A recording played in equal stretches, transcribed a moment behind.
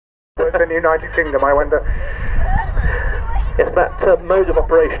the United Kingdom, I wonder. Yes, that mode of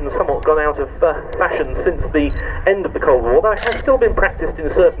operation has somewhat gone out of fashion since the end of the Cold War. That has still been practiced in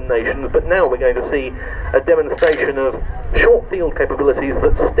certain nations, but now we're going to see a demonstration of short field capabilities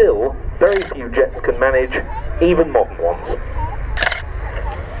that still very few jets can manage, even modern ones.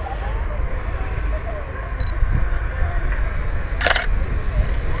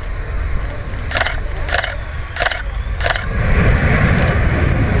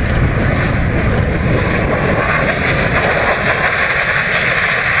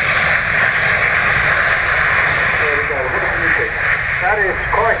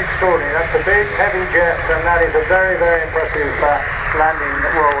 Extraordinary. That's a big, heavy jet, and that is a very, very impressive landing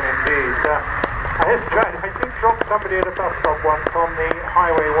roll indeed. I did drop somebody at a bus stop once on the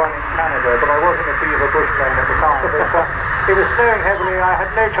Highway 1 in Canada, but I wasn't a Beaver bush plane at the time. But it was snowing heavily, I had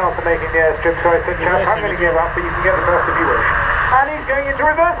no chance of making the airstrip, so I said, "Chap, I'm going to give up, but you can get the bus if you wish." And he's going into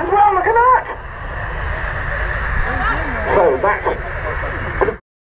reverse as well.